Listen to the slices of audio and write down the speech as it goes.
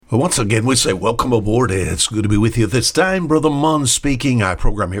Well, once again, we say welcome aboard. It's good to be with you this time. Brother Munn speaking. I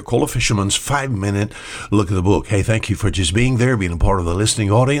program here called A Fisherman's 5-Minute Look at the Book. Hey, thank you for just being there, being a part of the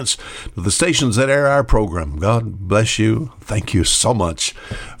listening audience to the stations that air our program. God bless you. Thank you so much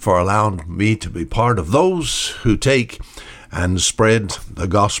for allowing me to be part of those who take and spread the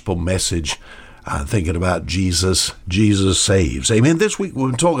gospel message, thinking about Jesus. Jesus saves. Amen. This week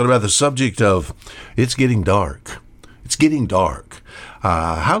we've been talking about the subject of it's getting dark. It's getting dark.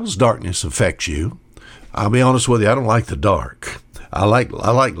 How does darkness affect you? I'll be honest with you, I don't like the dark. I like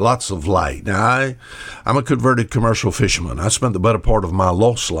lots of light. Now, I'm a converted commercial fisherman. I spent the better part of my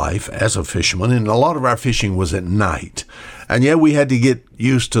lost life as a fisherman, and a lot of our fishing was at night. And yeah, we had to get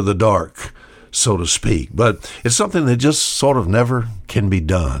used to the dark, so to speak. But it's something that just sort of never can be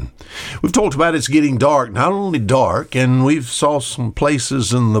done. We've talked about it's getting dark, not only dark, and we've saw some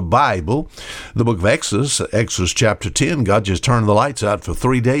places in the Bible, the book of Exodus chapter 10, God just turned the lights out for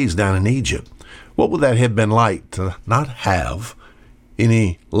 3 days down in Egypt. What would that have been like to not have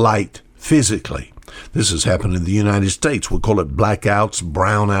any light physically? This has happened in the United States. We'll call it blackouts,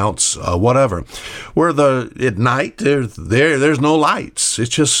 brownouts, whatever. Where at night there's no lights. It's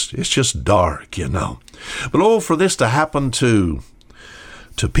just dark, you know. But for this to happen to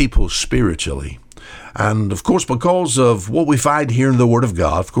people spiritually, and of course because of what we find here in the Word of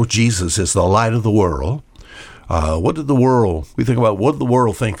God, of course Jesus is the light of the world. What did the world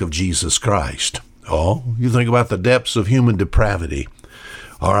think of Jesus Christ? Oh, you think about the depths of human depravity.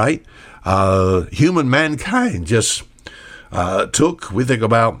 All right. Human mankind just killed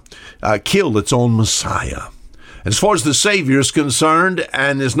its own Messiah. As far as the Savior is concerned,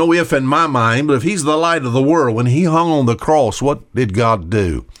 and there's no if in my mind, but if he's the light of the world, when he hung on the cross, what did God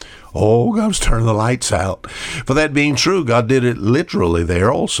do? Oh, God was turning the lights out. For that being true, God did it literally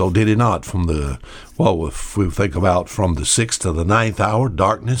there also, did he not? If we think about from the 6th to the 9th hour,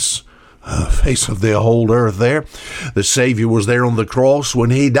 darkness, face of the whole earth there. The Savior was there on the cross when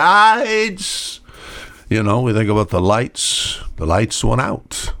he died. You know, we think about the lights went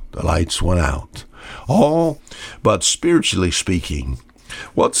out. The lights went out. Oh, but spiritually speaking,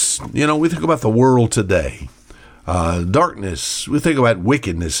 we think about the world today. Darkness, we think about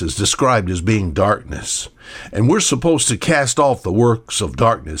wickedness is described as being darkness. And we're supposed to cast off the works of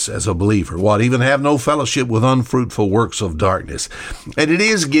darkness as a believer. Even have no fellowship with unfruitful works of darkness. And it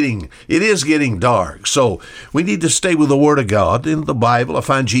is getting dark. So we need to stay with the Word of God. In the Bible, I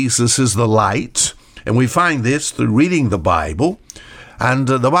find Jesus is the light. And we find this through reading the Bible. And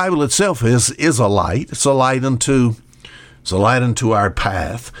the Bible itself is a light. It's a light unto our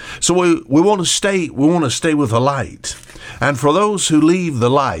path. So we want to stay with the light. And for those who leave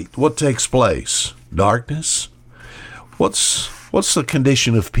the light, what takes place? Darkness. What's the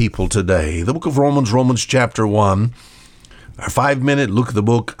condition of people today? The book of Romans chapter 1, our 5-minute look at the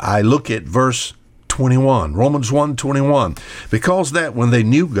book, I look at verse 21, Romans 1:21. Because that when they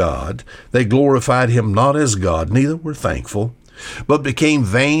knew God, they glorified him not as God, neither were thankful, but became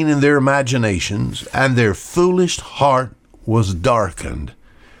vain in their imaginations, and their foolish heart was darkened.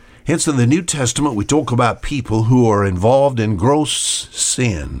 Hence, in the New Testament, we talk about people who are involved in gross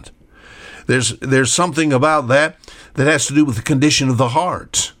sin. There's something about that has to do with the condition of the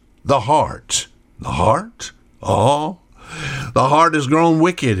heart. The heart. Oh, the heart has grown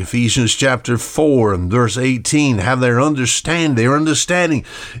wicked. Ephesians chapter 4 and verse 18 have their understanding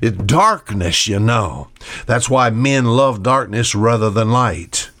is darkness, you know. That's why men love darkness rather than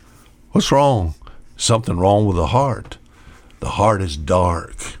light. What's wrong? Something wrong with the heart. The heart is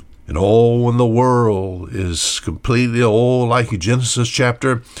dark. And when the world is completely, like Genesis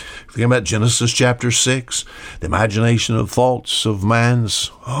chapter 6, the imagination of thoughts of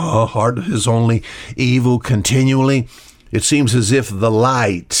man's heart is only evil continually. It seems as if the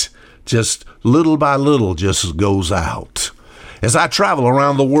light just little by little just goes out. As I travel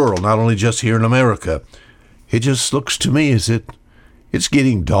around the world, not only just here in America, it just looks to me as if it's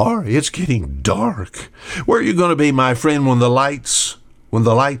getting dark. It's getting dark. Where are you going to be, my friend, when the lights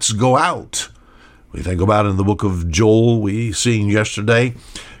go out? We think about in the book of Joel, we seen yesterday,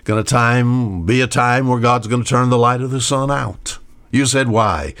 be a time where God's going to turn the light of the sun out. You said,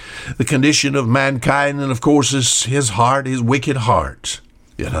 why? The condition of mankind, and of course, his heart, his wicked heart,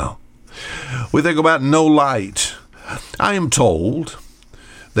 you know. We think about no light. I am told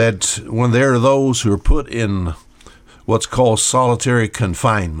that when there are those who are put in what's called solitary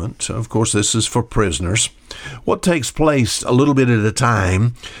confinement, of course, this is for prisoners, what takes place a little bit at a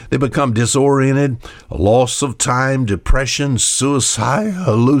time, they become disoriented, a loss of time, depression, suicide,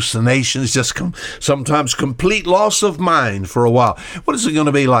 hallucinations, sometimes complete loss of mind for a while. What is it going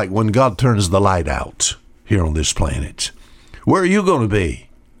to be like when God turns the light out here on this planet? Where are you going to be?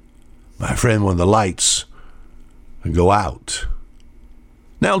 my friend, when the lights go out.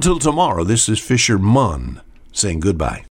 Now, till tomorrow, this is Fisher Munn saying goodbye.